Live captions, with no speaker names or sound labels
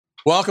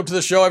Welcome to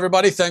the show,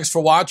 everybody. Thanks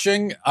for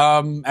watching.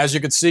 As you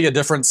can see, a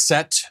different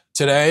set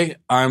today.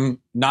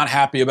 I'm not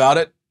happy about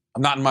it.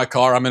 I'm not in my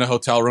car. I'm in a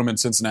hotel room in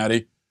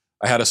Cincinnati.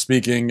 I had a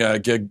speaking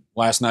gig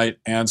last night,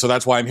 and so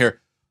that's why I'm here.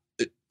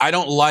 I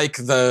don't like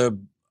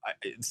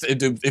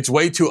it's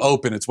way too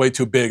open. It's way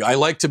too big. I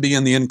like to be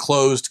in the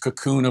enclosed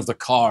cocoon of the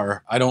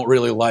car. I don't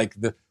really like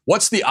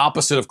what's the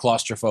opposite of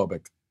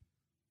claustrophobic?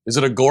 Is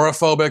it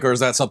agoraphobic or is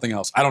that something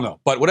else? I don't know.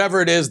 But whatever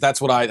it is, that's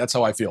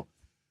how I feel.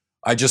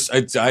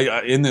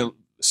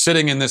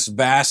 Sitting in this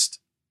vast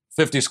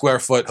 50 square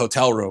foot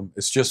hotel room,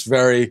 it's just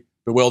very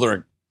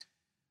bewildering.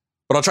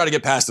 But I'll try to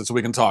get past it so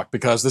we can talk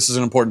because this is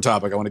an important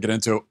topic I want to get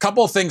into. A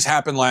couple of things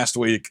happened last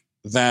week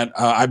that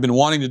I've been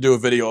wanting to do a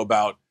video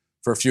about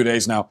for a few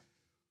days now.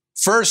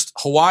 First,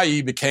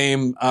 Hawaii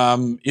became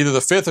either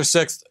the fifth or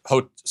sixth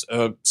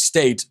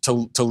state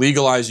to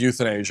legalize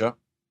euthanasia.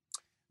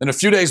 Then a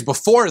few days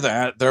before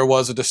that, there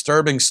was a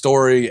disturbing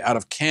story out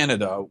of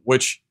Canada,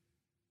 which,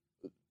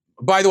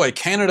 by the way,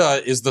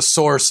 Canada is the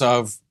source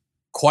of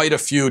quite a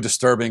few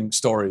disturbing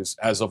stories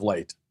as of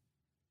late.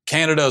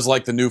 Canada is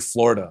like the new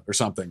Florida or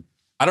something.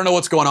 I don't know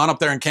what's going on up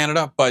there in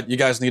Canada, but you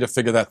guys need to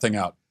figure that thing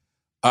out.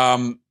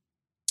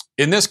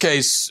 In this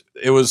case,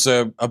 it was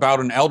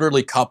about an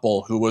elderly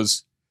couple who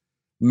was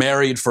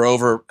married for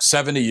over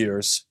 70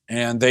 years,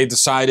 and they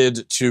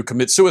decided to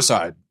commit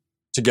suicide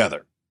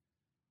together.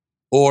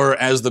 Or,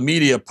 as the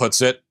media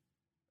puts it,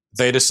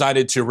 they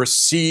decided to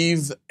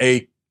receive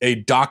a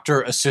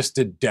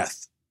doctor-assisted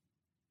death.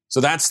 So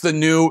that's the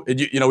new,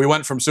 we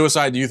went from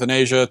suicide to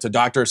euthanasia to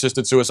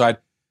doctor-assisted suicide.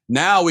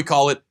 Now we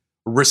call it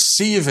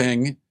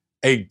receiving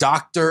a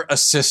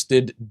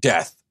doctor-assisted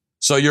death.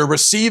 So you're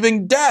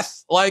receiving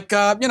death like,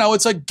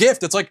 it's a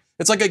gift. It's like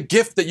a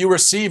gift that you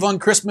receive on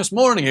Christmas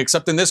morning,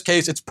 except in this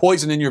case, it's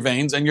poison in your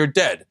veins and you're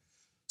dead.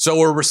 So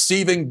we're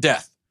receiving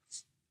death.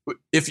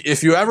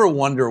 If you ever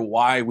wonder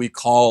why we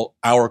call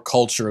our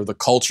culture the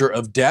culture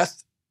of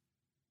death,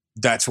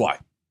 that's why.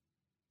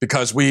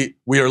 Because we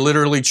are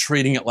literally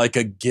treating it like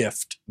a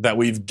gift that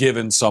we've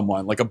given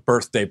someone, like a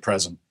birthday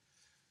present.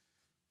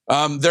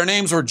 Their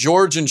names were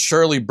George and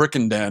Shirley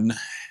Brickenden,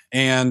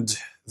 and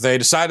they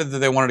decided that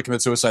they wanted to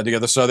commit suicide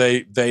together. So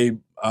they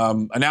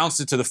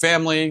announced it to the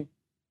family,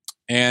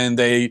 and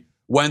they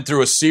went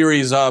through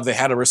they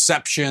had a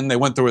reception. They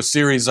went through a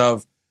series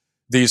of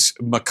these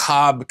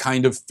macabre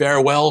kind of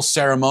farewell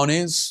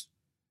ceremonies,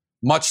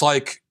 much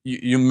like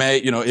you may,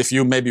 if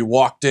you maybe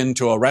walked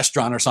into a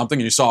restaurant or something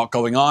and you saw it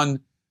going on,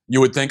 you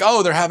would think,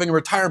 oh, they're having a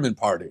retirement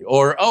party,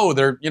 or oh,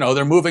 they're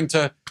moving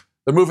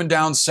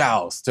down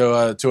south to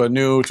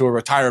a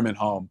retirement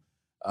home,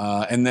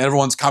 and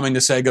everyone's coming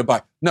to say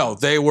goodbye. No,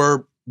 they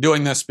were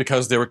doing this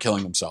because they were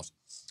killing themselves.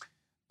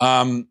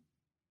 When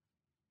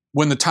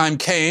the time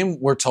came,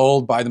 we're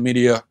told by the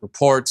media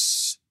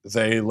reports,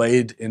 they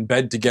laid in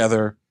bed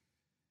together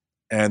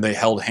and they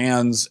held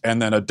hands, and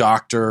then a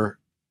doctor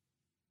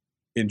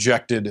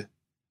injected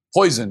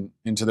poison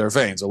into their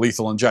veins, a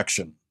lethal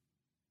injection,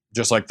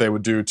 just like they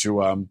would do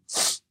to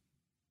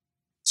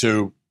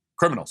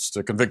criminals,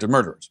 to convicted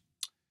murderers.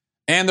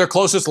 And their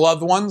closest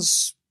loved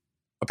ones,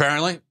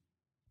 apparently,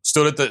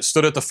 stood at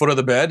the foot of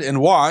the bed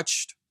and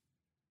watched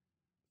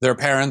their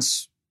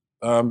parents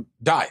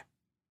die.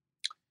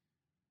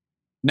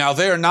 Now,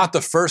 they are not the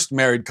first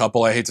married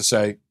couple, I hate to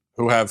say,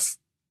 who have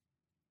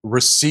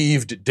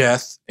received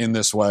death in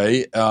this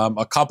way.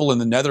 A couple in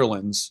the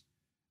Netherlands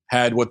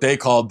had what they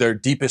called their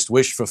deepest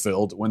wish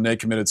fulfilled when they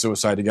committed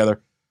suicide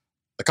together.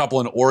 A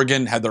couple in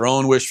Oregon had their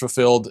own wish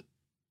fulfilled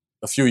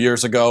a few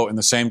years ago in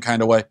the same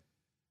kind of way,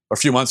 or a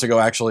few months ago,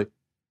 actually.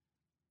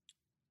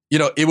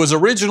 It was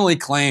originally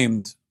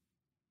claimed,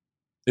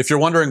 if you're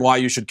wondering why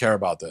you should care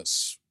about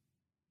this,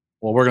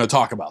 well, we're going to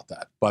talk about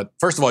that. But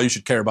first of all, you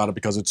should care about it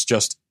because it's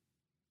just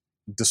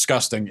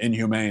disgusting,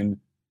 inhumane,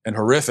 and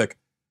horrific.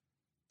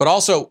 But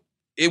also,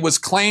 it was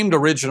claimed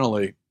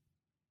originally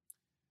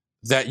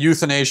that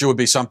euthanasia would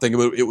be something,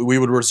 we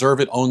would reserve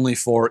it only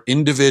for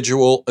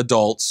individual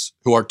adults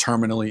who are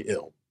terminally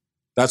ill.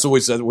 That's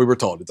what we were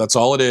told. That's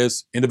all it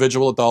is,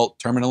 individual adult,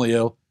 terminally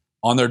ill,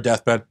 on their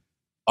deathbed,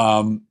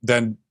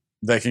 then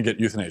they can get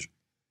euthanasia.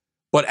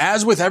 But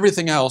as with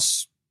everything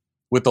else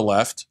with the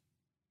left,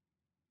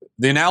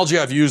 the analogy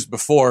I've used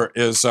before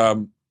is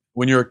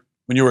when you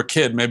were a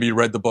kid, maybe you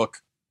read the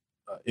book,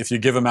 If You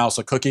Give a Mouse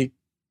a Cookie.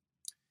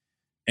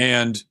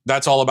 And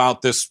that's all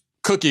about this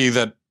cookie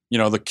that,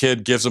 the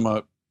kid gives him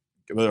a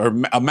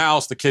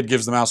mouse, the kid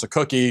gives the mouse a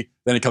cookie,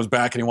 then he comes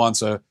back and he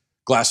wants a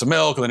glass of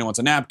milk, and then he wants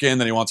a napkin,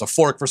 then he wants a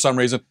fork for some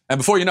reason. And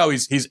before you know,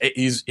 he's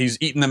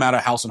eating them out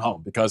of house and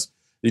home because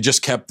the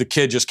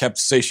kid just kept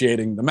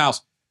satiating the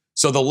mouse.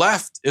 So the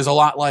left is a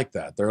lot like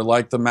that. They're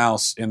like the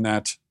mouse in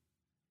that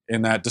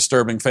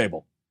disturbing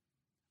fable,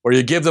 where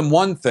you give them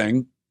one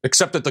thing,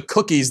 except that the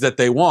cookies that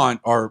they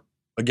want are,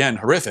 again,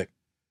 horrific.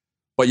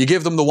 But you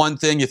give them the one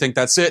thing, you think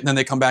that's it, and then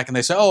they come back and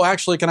they say, oh,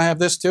 actually, can I have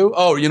this too?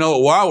 Oh,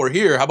 while we're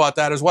here, how about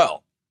that as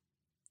well?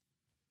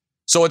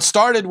 So it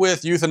started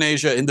with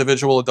euthanasia,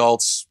 individual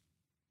adults,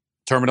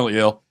 terminally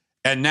ill,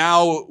 and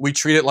now we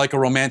treat it like a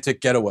romantic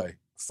getaway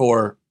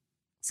for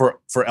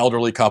for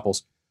elderly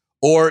couples.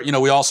 Or,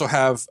 we also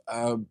have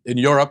in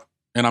Europe,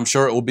 and I'm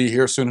sure it will be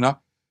here soon enough,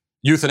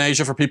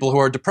 euthanasia for people who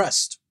are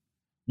depressed,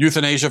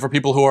 euthanasia for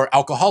people who are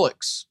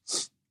alcoholics,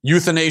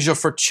 euthanasia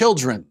for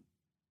children.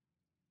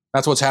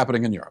 That's what's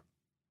happening in Europe.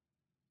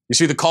 You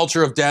see, the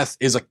culture of death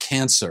is a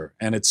cancer,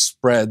 and it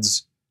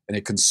spreads and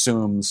it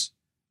consumes,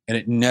 and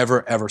it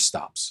never, ever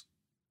stops.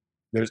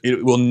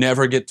 It will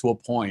never get to a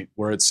point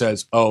where it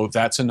says, oh,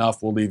 that's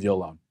enough, we'll leave you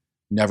alone.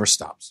 Never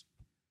stops.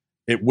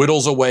 It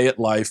whittles away at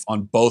life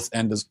on both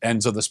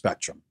ends of the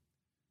spectrum.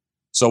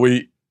 So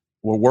we're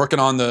working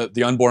on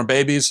the unborn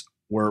babies.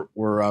 We're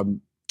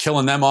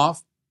killing them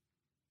off.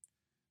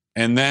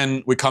 And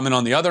then we come in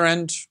on the other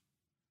end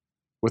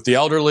with the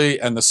elderly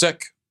and the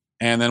sick,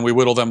 and then we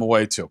whittle them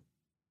away too.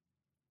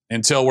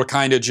 Until we're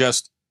kind of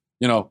just,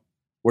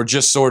 we're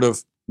just sort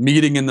of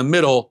meeting in the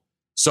middle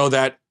so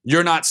that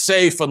you're not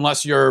safe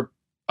unless you're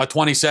a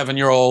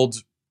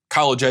 27-year-old,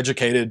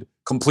 college-educated,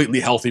 completely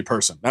healthy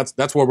person.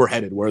 That's where we're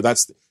headed, where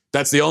that's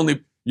the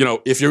only,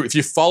 if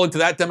you fall into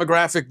that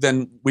demographic,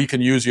 then we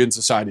can use you in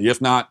society.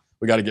 If not,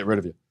 we got to get rid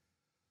of you.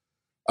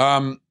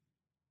 And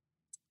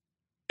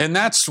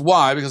that's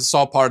why, because it's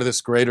all part of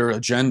this greater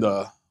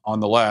agenda on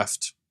the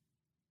left,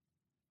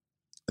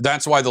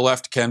 that's why the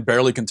left can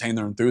barely contain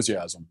their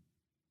enthusiasm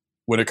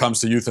when it comes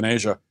to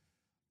euthanasia.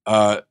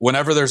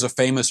 Whenever there's a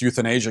famous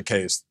euthanasia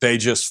case, they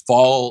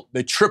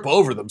trip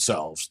over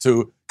themselves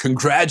to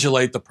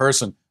congratulate the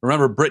person.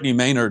 Remember, Brittany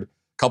Maynard, a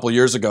couple of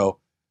years ago,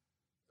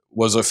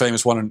 was a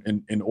famous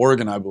one in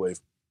Oregon, I believe.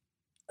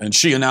 And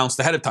she announced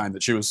ahead of time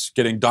that she was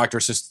getting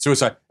doctor-assisted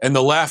suicide. And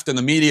the left and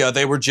the media,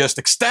 they were just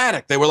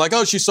ecstatic. They were like,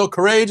 oh, she's so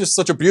courageous,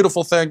 such a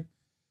beautiful thing.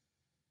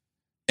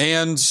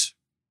 And,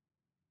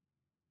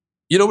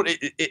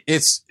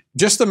 it's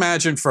just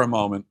imagine for a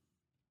moment.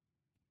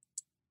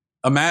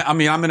 I'm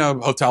in a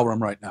hotel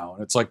room right now,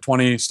 and it's like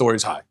 20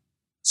 stories high.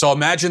 So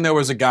imagine there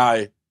was a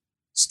guy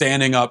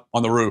standing up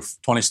on the roof,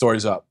 20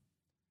 stories up,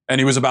 and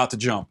he was about to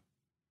jump.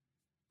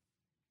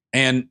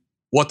 And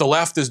what the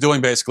left is doing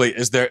basically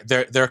is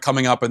they're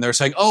coming up and they're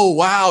saying, oh,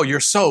 wow,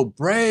 you're so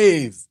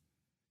brave.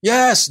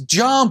 Yes,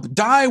 jump,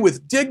 die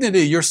with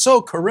dignity. You're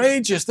so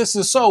courageous. This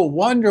is so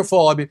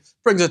wonderful. I mean, it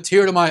brings a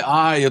tear to my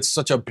eye. It's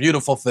such a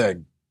beautiful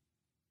thing.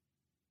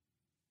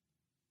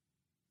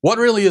 What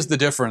really is the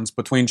difference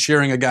between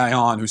cheering a guy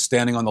on who's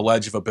standing on the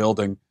ledge of a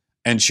building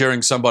and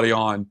cheering somebody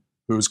on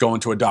who's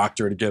going to a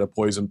doctor to get a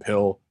poison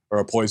pill or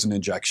a poison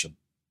injection?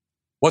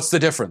 What's the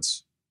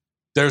difference?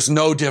 There's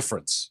no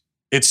difference.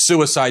 It's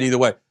suicide either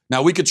way.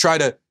 Now, we could try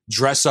to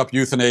dress up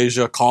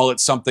euthanasia, call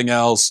it something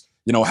else,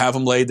 have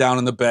them lay down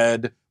in the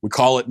bed. We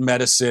call it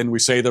medicine. We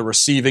say they're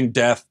receiving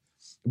death.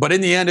 But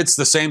in the end, it's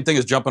the same thing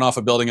as jumping off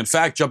a building. In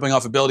fact, jumping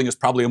off a building is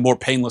probably a more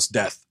painless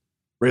death,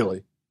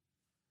 really.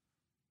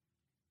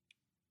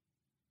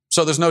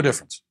 So there's no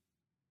difference.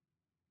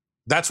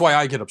 That's why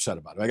I get upset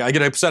about it. I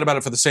get upset about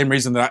it for the same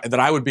reason that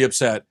I would be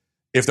upset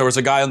if there was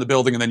a guy on the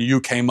building and then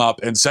you came up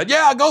and said,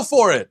 yeah, go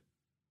for it.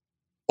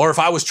 Or if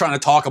I was trying to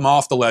talk him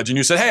off the ledge and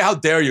you said, hey, how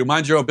dare you?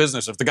 Mind your own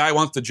business. If the guy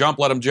wants to jump,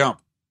 let him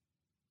jump.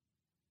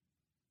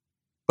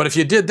 But if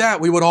you did that,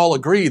 we would all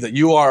agree that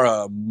you are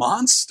a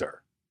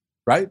monster,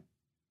 right?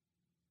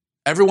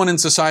 Everyone in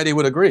society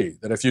would agree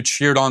that if you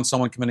cheered on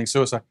someone committing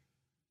suicide,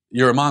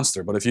 you're a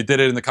monster. But if you did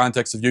it in the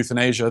context of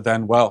euthanasia,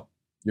 then, well,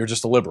 you're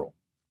just a liberal.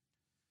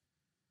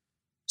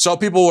 So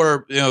people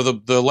were,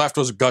 the left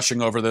was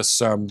gushing over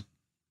this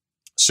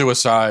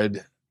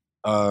suicide.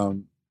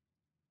 And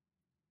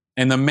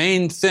the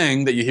main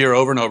thing that you hear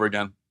over and over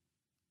again,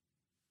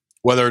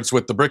 whether it's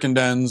with the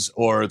Brickendens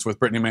or it's with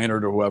Brittany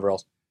Maynard or whoever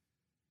else,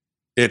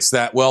 it's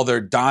that, well,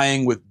 they're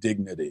dying with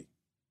dignity.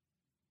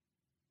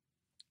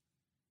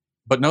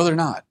 But no, they're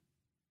not.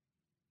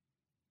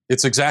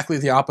 It's exactly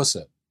the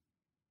opposite.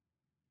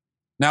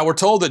 Now, we're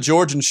told that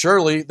George and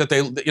Shirley, that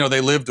they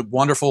lived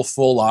wonderful,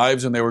 full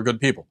lives and they were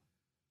good people.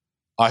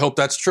 I hope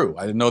that's true.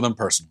 I didn't know them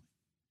personally.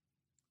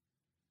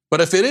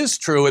 But if it is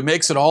true, it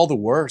makes it all the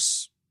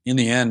worse in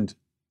the end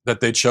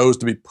that they chose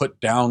to be put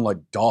down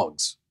like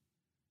dogs.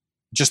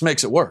 It just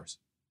makes it worse.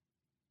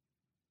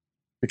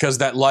 Because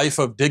that life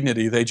of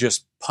dignity, they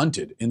just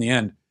punted in the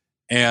end.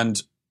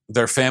 And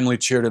their family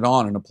cheered it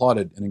on and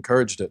applauded and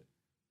encouraged it.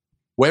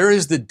 Where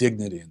is the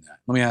dignity in that?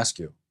 Let me ask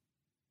you.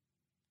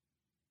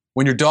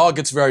 When your dog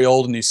gets very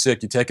old and he's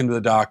sick, you take him to the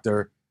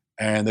doctor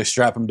and they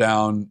strap him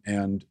down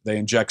and they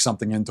inject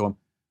something into him.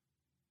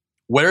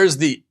 Where is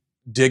the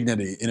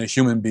dignity in a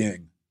human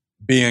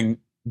being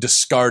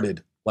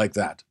discarded like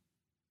that?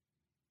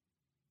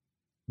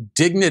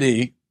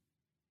 Dignity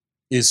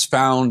is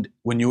found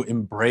when you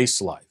embrace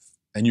life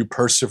and you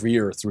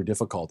persevere through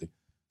difficulty.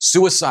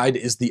 Suicide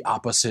is the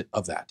opposite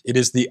of that.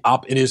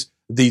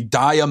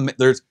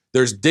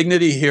 There's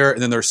dignity here and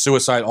then there's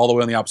suicide all the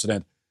way on the opposite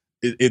end.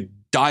 It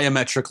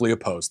diametrically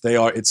opposed.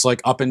 It's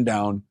like up and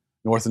down,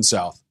 north and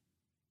south.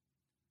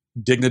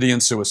 Dignity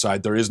and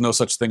suicide. There is no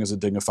such thing as a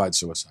dignified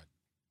suicide.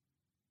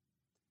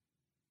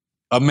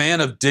 A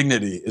man of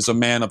dignity is a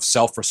man of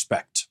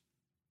self-respect.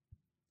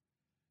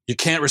 You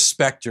can't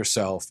respect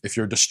yourself if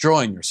you're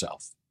destroying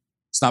yourself.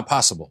 It's not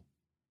possible.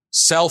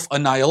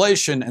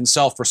 self-annihilation and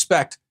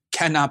self-respect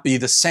cannot be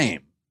the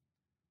same.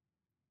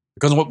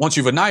 Because once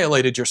you've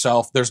annihilated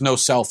yourself, there's no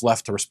self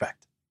left to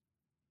respect.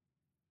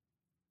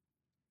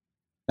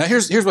 Now,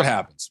 here's what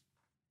happens.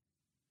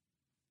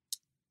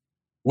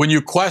 When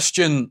you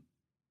question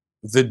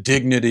the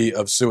dignity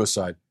of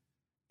suicide,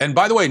 and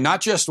by the way,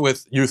 not just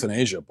with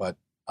euthanasia, but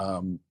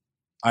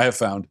I have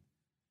found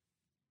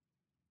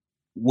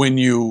when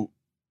you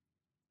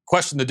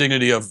question the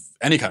dignity of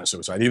any kind of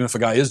suicide, even if a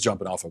guy is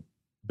jumping off a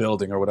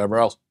building or whatever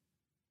else,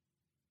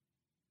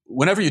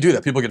 whenever you do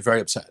that, people get very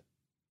upset.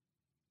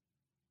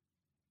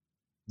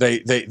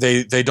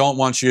 They don't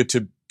want you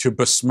to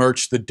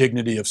besmirch the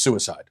dignity of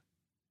suicide.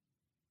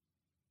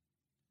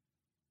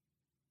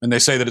 And they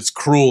say that it's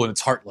cruel and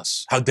it's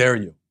heartless. How dare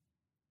you?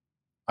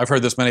 I've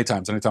heard this many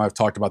times, anytime I've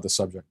talked about this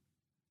subject.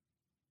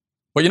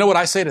 But you know what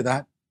I say to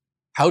that?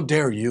 How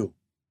dare you?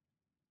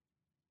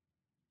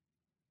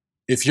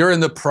 If you're in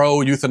the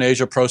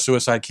pro-euthanasia,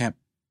 pro-suicide camp,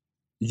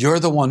 you're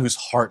the one who's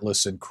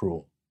heartless and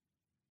cruel.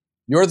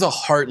 You're the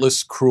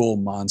heartless, cruel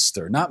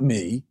monster, not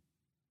me.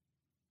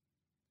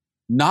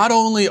 Not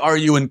only are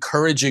you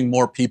encouraging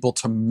more people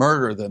to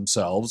murder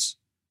themselves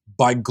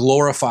by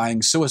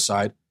glorifying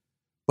suicide,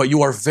 but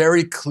you are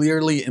very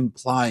clearly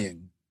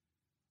implying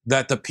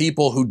that the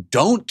people who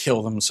don't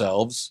kill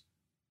themselves,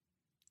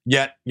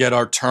 yet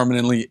are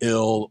terminally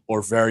ill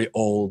or very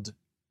old,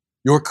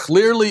 you're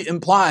clearly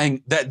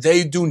implying that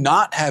they do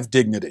not have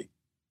dignity.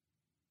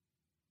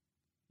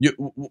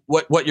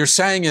 What you're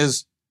saying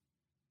is,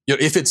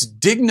 if it's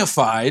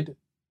dignified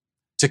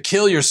to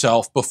kill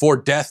yourself before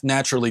death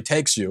naturally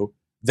takes you,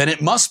 then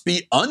it must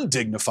be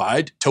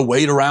undignified to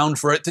wait around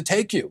for it to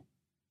take you.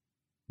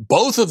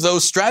 Both of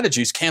those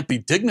strategies can't be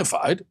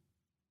dignified.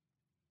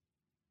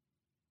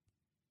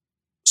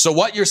 So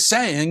what you're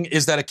saying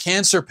is that a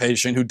cancer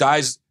patient who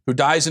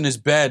dies in his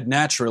bed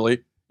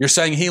naturally, you're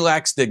saying he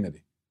lacks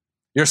dignity.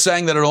 You're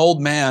saying that an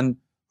old man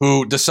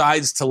who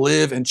decides to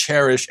live and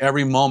cherish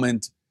every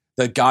moment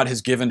that God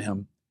has given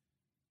him,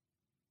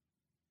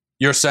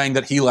 you're saying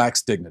that he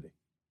lacks dignity.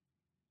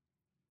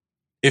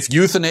 If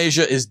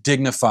euthanasia is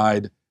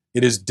dignified,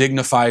 it is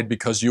dignified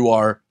because you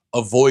are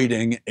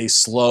avoiding a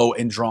slow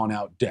and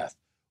drawn-out death.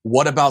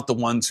 What about the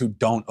ones who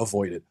don't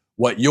avoid it?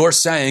 What you're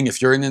saying,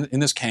 if you're in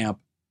this camp,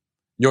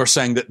 you're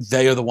saying that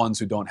they are the ones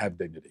who don't have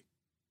dignity.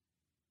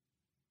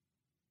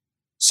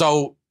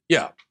 So,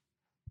 yeah,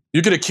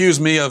 you could accuse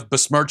me of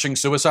besmirching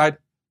suicide.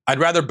 I'd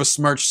rather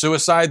besmirch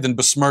suicide than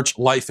besmirch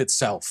life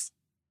itself.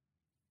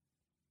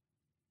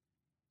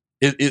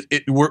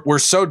 We're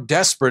so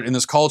desperate in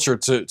this culture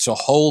to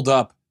hold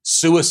up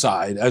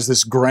suicide as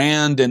this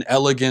grand and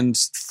elegant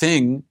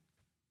thing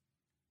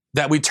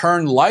that we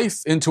turn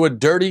life into a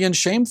dirty and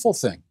shameful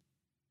thing.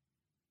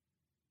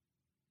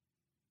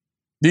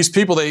 These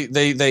people,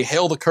 they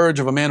hail the courage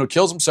of a man who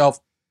kills himself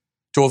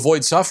to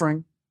avoid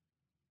suffering.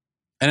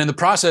 And in the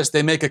process,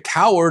 they make a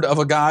coward of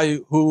a guy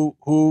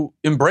who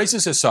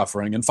embraces his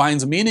suffering and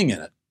finds meaning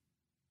in it.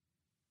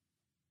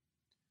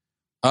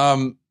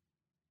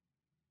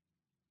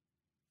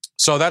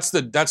 So that's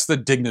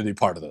the dignity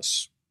part of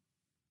this.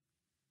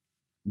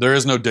 There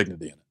is no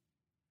dignity in it.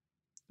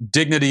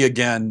 Dignity,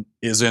 again,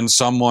 is in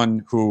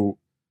someone who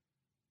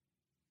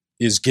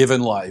is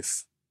given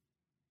life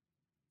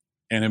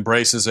and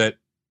embraces it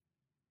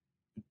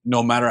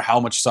no matter how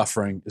much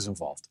suffering is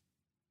involved.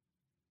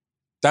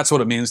 That's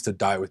what it means to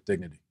die with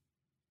dignity.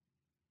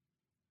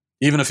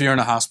 Even if you're in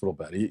a hospital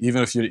bed,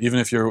 even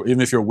if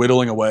you're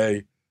whittling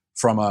away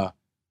from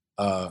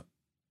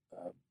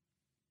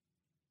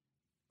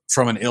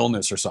from an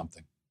illness or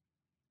something,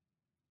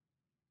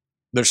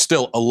 there's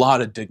still a lot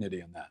of dignity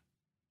in that.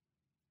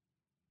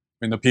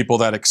 I mean, the people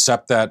that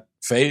accept that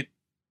fate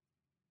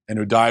and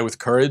who die with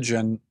courage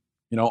and,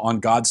 on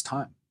God's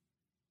time.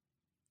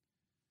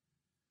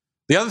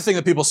 The other thing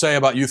that people say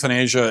about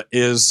euthanasia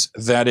is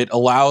that it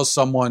allows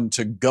someone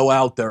to go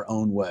out their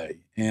own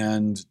way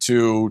and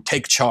to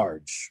take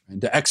charge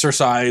and to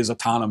exercise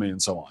autonomy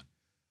and so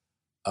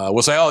on.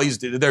 We'll say,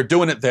 they're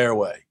doing it their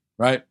way,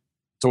 right?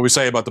 That's what we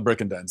say about the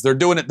brick and dens. They're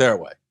doing it their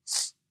way.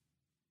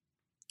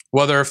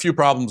 Well, there are a few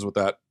problems with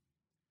that.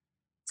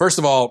 First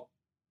of all,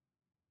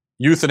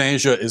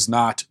 euthanasia is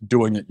not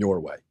doing it your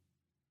way.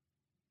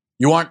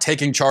 You aren't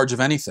taking charge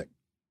of anything.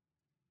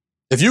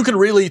 If you could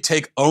really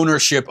take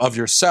ownership of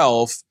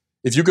yourself,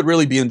 if you could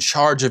really be in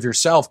charge of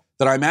yourself,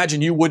 then I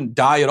imagine you wouldn't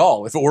die at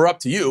all. If it were up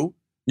to you,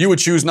 you would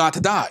choose not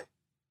to die.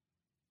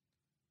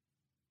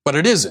 But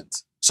it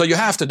isn't. So you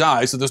have to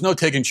die, so there's no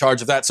taking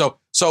charge of that. So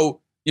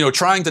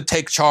trying to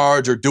take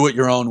charge or do it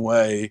your own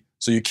way,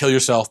 so you kill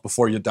yourself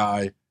before you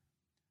die,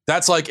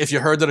 that's like if you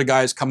heard that a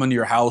guy is coming to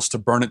your house to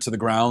burn it to the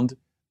ground,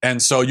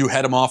 and so you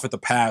head him off at the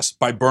pass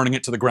by burning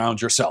it to the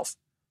ground yourself.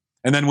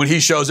 And then when he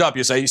shows up,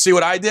 you say, you see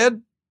what I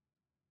did?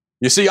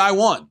 You see, I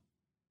won.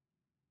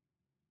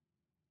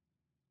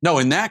 No,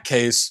 in that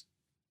case,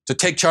 to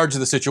take charge of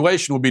the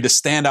situation would be to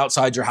stand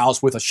outside your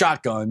house with a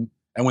shotgun,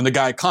 and when the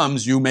guy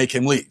comes, you make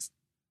him leave.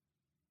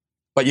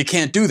 But you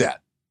can't do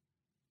that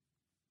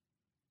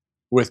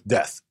with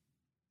death.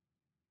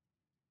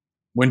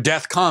 When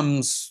death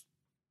comes,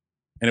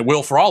 and it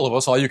will for all of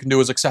us. All you can do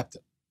is accept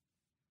it.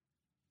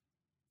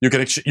 You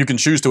can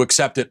choose to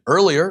accept it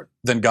earlier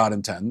than God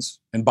intends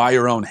and by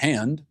your own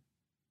hand,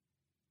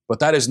 but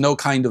that is no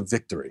kind of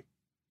victory.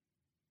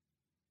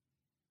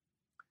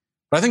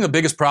 But I think the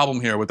biggest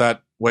problem here with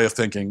that way of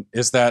thinking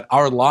is that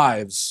our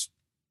lives,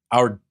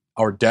 our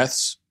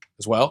deaths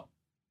as well,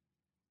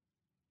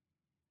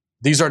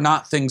 these are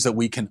not things that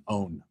we can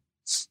own.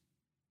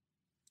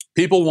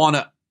 People want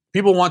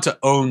to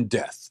own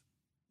death.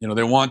 You know,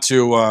 they want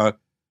to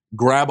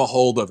grab a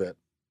hold of it.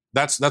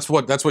 That's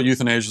what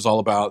euthanasia is all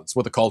about. It's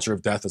what the culture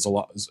of death is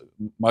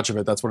much of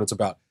it. That's what it's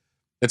about.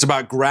 It's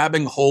about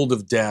grabbing hold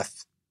of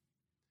death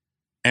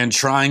and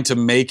trying to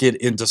make it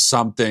into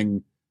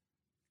something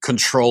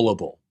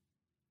controllable.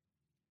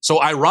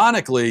 So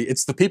ironically,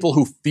 it's the people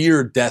who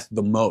fear death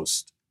the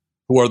most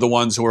who are the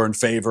ones who are in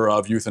favor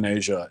of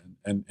euthanasia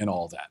and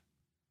all that.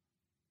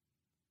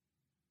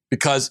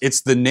 Because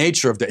it's the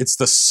nature of death. It's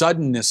the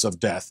suddenness of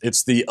death.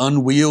 It's the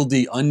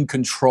unwieldy,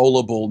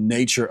 uncontrollable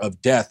nature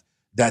of death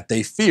that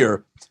they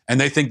fear. And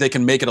they think they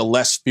can make it a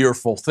less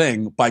fearful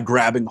thing by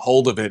grabbing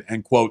hold of it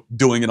and, quote,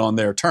 doing it on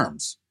their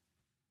terms.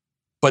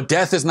 But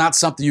death is not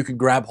something you can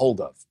grab hold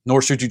of,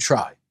 nor should you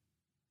try.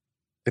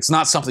 It's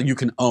not something you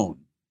can own.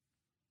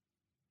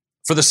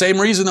 For the same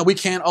reason that we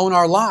can't own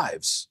our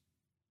lives.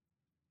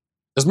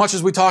 As much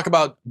as we talk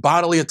about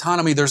bodily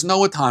autonomy, there's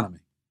no autonomy.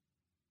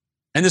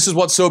 And this is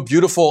what's so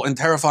beautiful and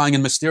terrifying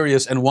and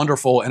mysterious and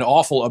wonderful and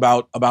awful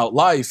about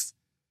life,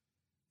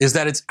 is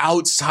that it's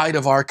outside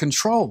of our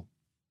control.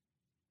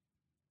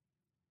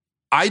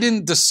 I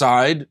didn't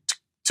decide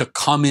to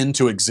come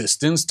into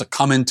existence, to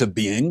come into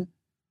being.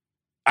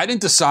 I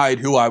didn't decide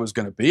who I was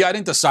going to be. I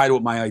didn't decide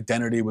what my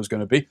identity was going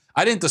to be.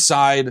 I didn't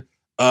decide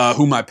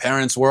who my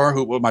parents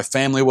were, what my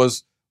family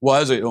was.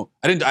 I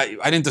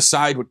didn't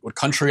decide what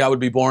country I would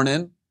be born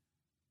in.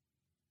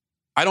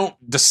 I don't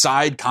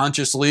decide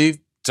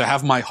consciously to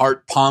have my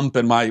heart pump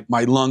and my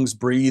lungs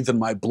breathe and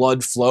my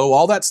blood flow.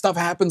 All that stuff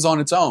happens on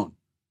its own.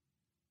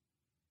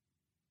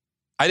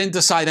 I didn't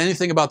decide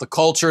anything about the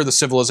culture, the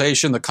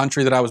civilization, the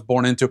country that I was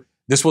born into.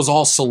 This was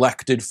all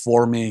selected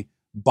for me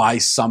by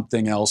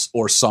something else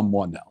or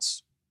someone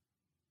else.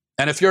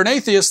 And if you're an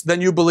atheist,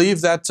 then you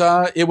believe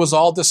that it was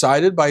all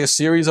decided by a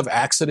series of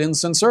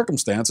accidents and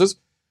circumstances.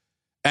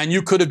 And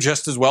you could have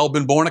just as well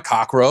been born a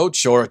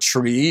cockroach or a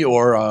tree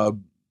or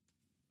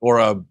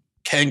a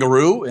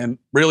kangaroo. And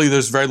really,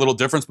 there's very little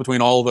difference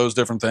between all of those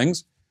different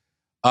things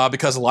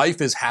because life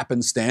is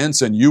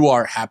happenstance and you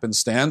are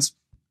happenstance.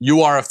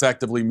 You are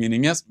effectively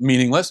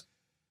meaningless.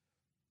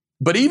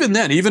 But even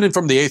then, even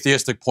from the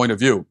atheistic point of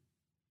view,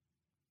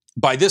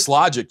 by this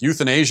logic,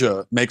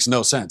 euthanasia makes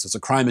no sense. It's a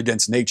crime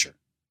against nature,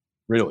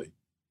 really.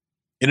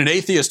 In an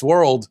atheist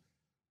world,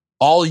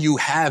 all you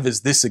have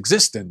is this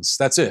existence.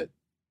 That's it.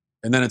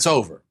 And then it's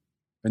over.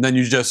 And then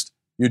you just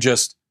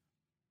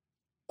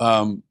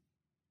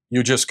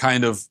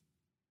kind of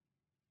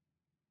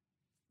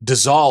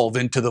dissolve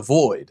into the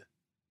void.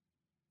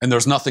 And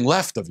there's nothing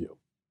left of you.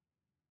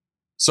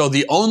 So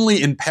the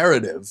only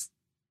imperative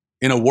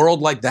in a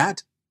world like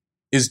that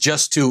is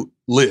just to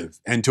live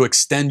and to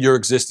extend your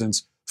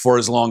existence for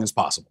as long as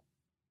possible.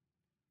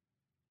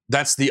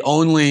 That's the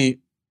only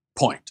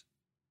point.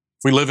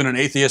 If we live in an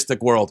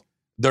atheistic world,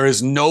 there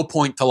is no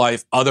point to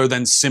life other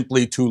than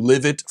simply to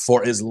live it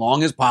for as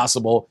long as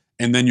possible,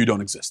 and then you don't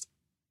exist.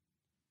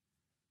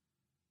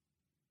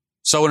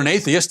 So in an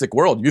atheistic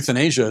world,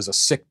 euthanasia is a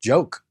sick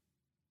joke.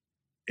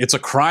 It's a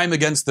crime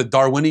against the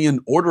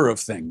Darwinian order of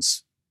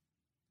things,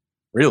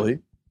 really.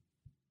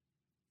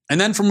 And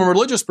then from a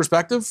religious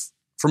perspective,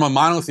 from a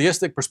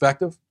monotheistic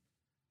perspective,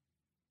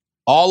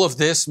 all of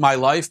this, my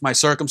life, my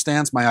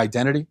circumstance, my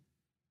identity,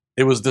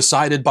 it was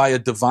decided by a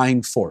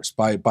divine force,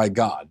 by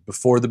God,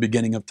 before the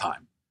beginning of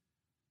time.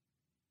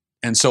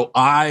 And so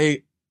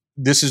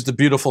this is the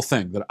beautiful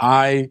thing, that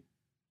I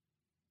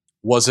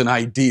was an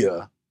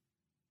idea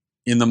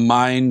in the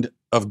mind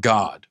of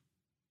God.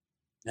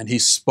 And he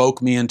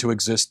spoke me into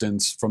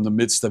existence from the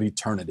midst of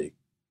eternity.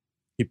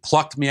 He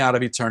plucked me out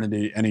of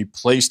eternity and he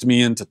placed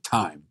me into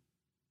time,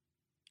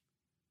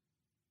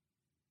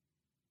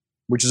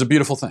 which is a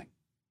beautiful thing.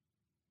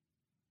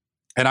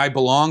 And I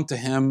belong to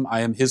him.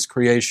 I am his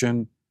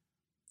creation.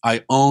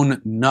 I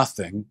own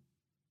nothing,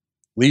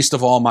 least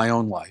of all my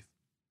own life.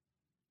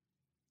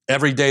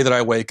 Every day that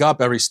I wake up,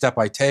 every step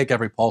I take,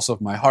 every pulse of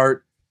my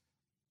heart,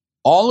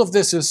 all of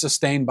this is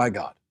sustained by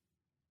God.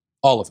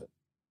 All of it.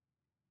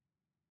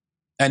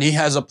 And he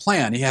has a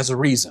plan. He has a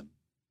reason.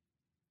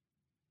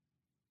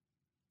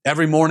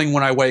 Every morning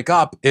when I wake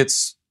up,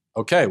 it's,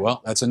 okay,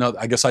 well,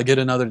 I guess I get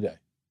another day.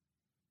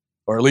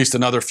 Or at least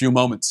another few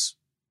moments.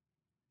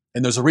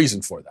 And there's a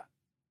reason for that.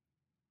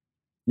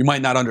 You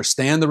might not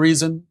understand the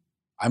reason.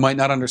 I might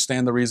not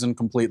understand the reason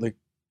completely.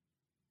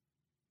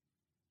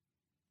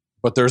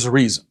 But there's a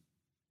reason.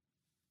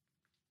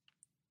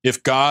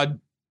 If God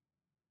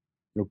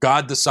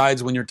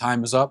decides when your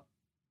time is up,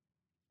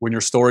 when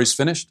your story's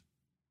finished,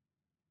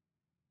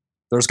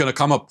 there's going to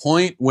come a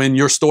point when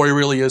your story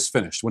really is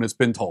finished, when it's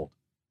been told,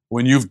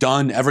 when you've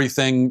done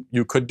everything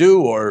you could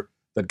do or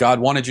that God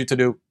wanted you to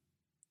do.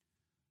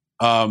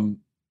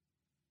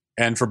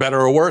 And for better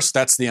or worse,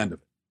 that's the end of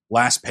it.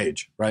 Last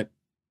page, right?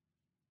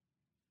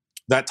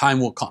 That time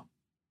will come.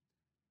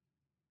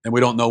 And we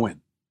don't know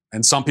when.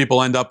 And some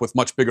people end up with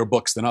much bigger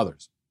books than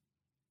others.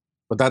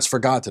 But that's for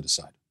God to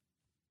decide.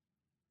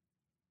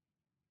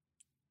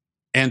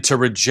 And to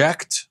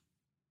reject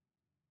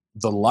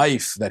the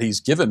life that he's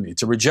given me,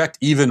 to reject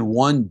even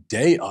 1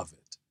 day of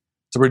it,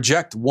 to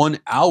reject 1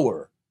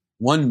 hour,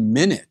 1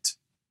 minute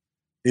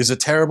is a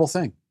terrible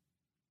thing.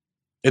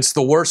 It's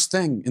the worst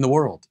thing in the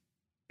world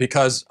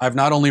because I've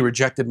not only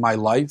rejected my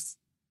life,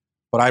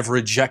 but I've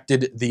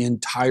rejected the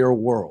entire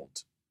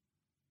world.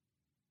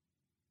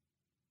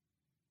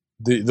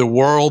 The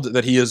world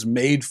that he has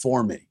made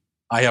for me,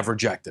 I have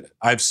rejected it.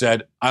 I've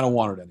said, I don't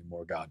want it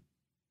anymore, God.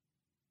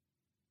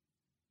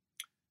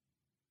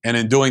 And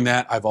in doing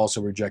that, I've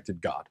also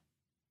rejected God.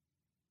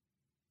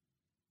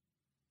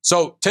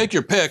 So take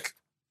your pick.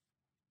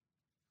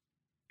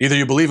 Either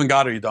you believe in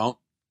God or you don't.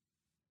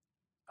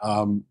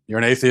 You're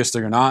an atheist or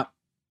you're not.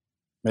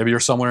 Maybe you're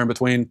somewhere in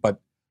between. But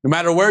no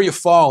matter where you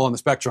fall on the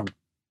spectrum,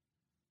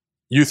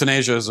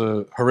 euthanasia is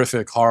a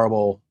horrific,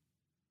 horrible,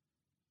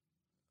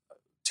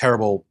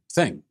 terrible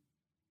thing.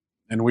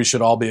 And we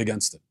should all be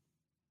against it.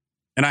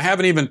 And I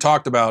haven't even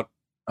talked about,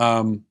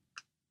 to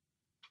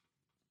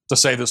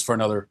save this for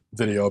another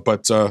video,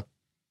 but the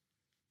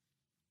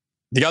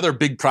other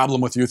big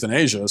problem with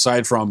euthanasia,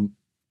 aside from,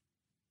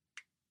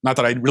 not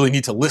that I really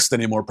need to list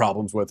any more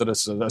problems with it,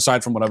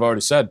 aside from what I've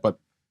already said, but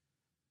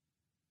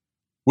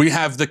we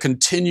have the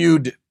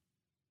continued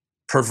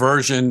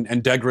perversion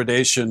and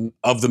degradation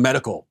of the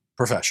medical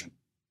profession.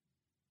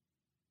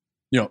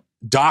 You know,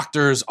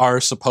 doctors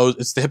are supposed,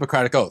 it's the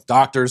Hippocratic Oath,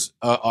 doctors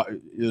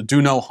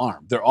do no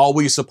harm. They're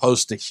always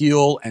supposed to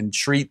heal and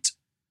treat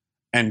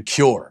and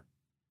cure.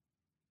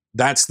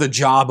 That's the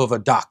job of a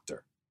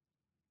doctor.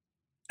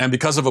 And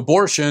because of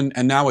abortion,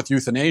 and now with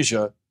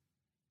euthanasia,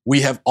 we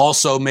have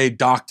also made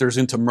doctors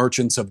into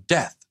merchants of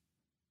death,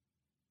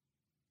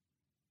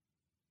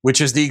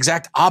 which is the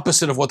exact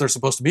opposite of what they're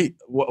supposed to be,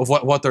 of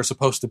what they're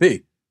supposed to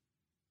be.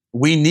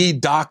 We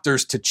need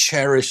doctors to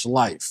cherish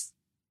life.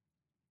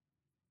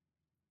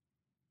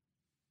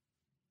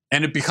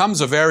 And it becomes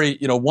a very,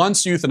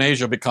 once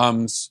euthanasia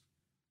becomes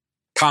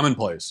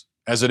commonplace,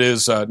 as it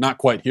is not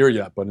quite here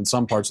yet, but in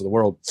some parts of the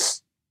world,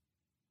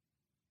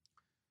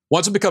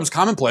 once it becomes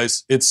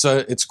commonplace,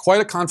 it's quite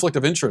a conflict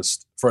of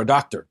interest for a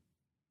doctor.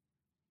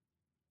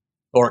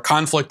 Or a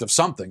conflict of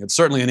something. It's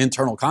certainly an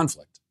internal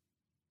conflict.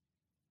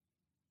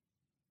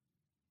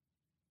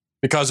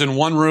 Because in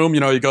one room,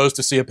 he goes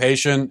to see a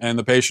patient and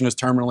the patient is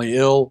terminally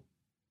ill.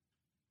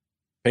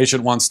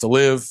 Patient wants to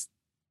live.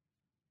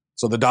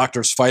 So the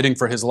doctor's fighting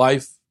for his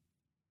life.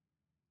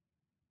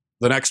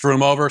 The next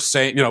room over,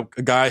 a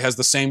guy has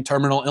the same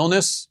terminal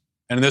illness.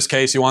 And in this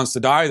case, he wants to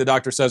die. The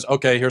doctor says,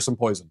 okay, here's some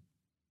poison.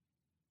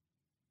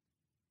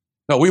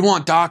 No, we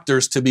want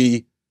doctors to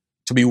be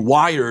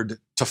wired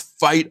to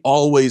fight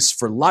always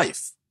for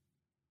life.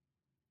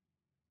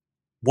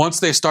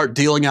 Once they start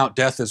dealing out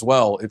death as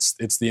well,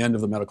 it's the end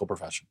of the medical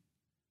profession.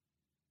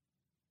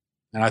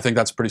 And I think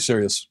that's a pretty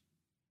serious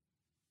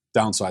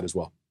downside as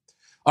well.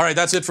 All right,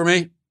 that's it for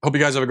me. Hope you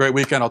guys have a great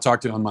weekend. I'll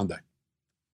talk to you on Monday.